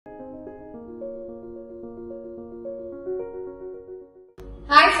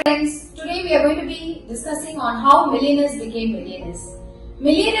friends, today we are going to be discussing on how millionaires became millionaires.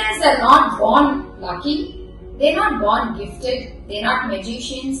 Millionaires are not born lucky, they are not born gifted, they are not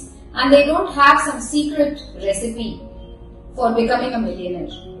magicians, and they don't have some secret recipe for becoming a millionaire.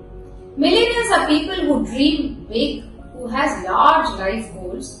 Millionaires are people who dream big, who has large life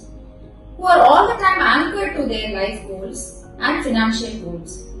goals, who are all the time anchored to their life goals and financial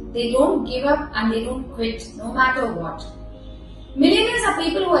goals. They don't give up and they don't quit no matter what. Millionaires are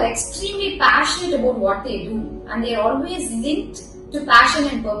people who are extremely passionate about what they do and they are always linked to passion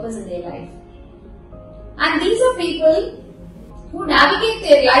and purpose in their life. And these are people who navigate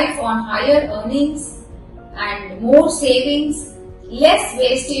their life on higher earnings and more savings, less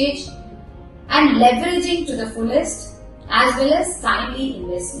wastage and leveraging to the fullest, as well as timely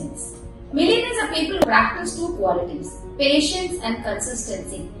investments. Millionaires are people who practice two qualities, patience and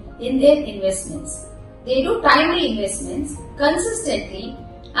consistency in their investments. They do timely investments consistently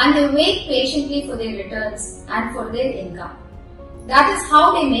and they wait patiently for their returns and for their income. That is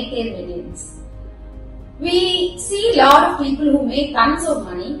how they make their millions. We see a lot of people who make tons of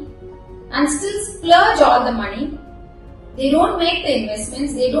money and still splurge all the money. They don't make the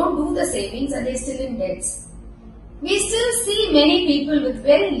investments, they don't do the savings and they're still in debts. We still see many people with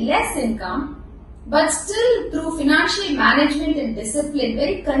very less income but still through financial management and discipline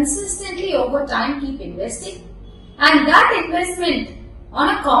very consistently over time keep investing, and that investment on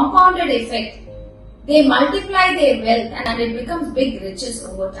a compounded effect, they multiply their wealth and it becomes big riches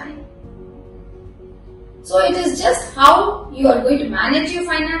over time. So it is just how you are going to manage your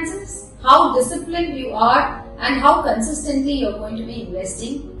finances, how disciplined you are and how consistently you are going to be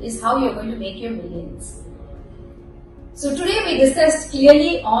investing is how you are going to make your millions. So today we discussed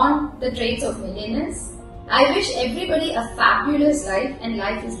clearly on the traits of millionaires. I wish everybody a fabulous life and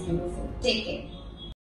life is beautiful. Take care.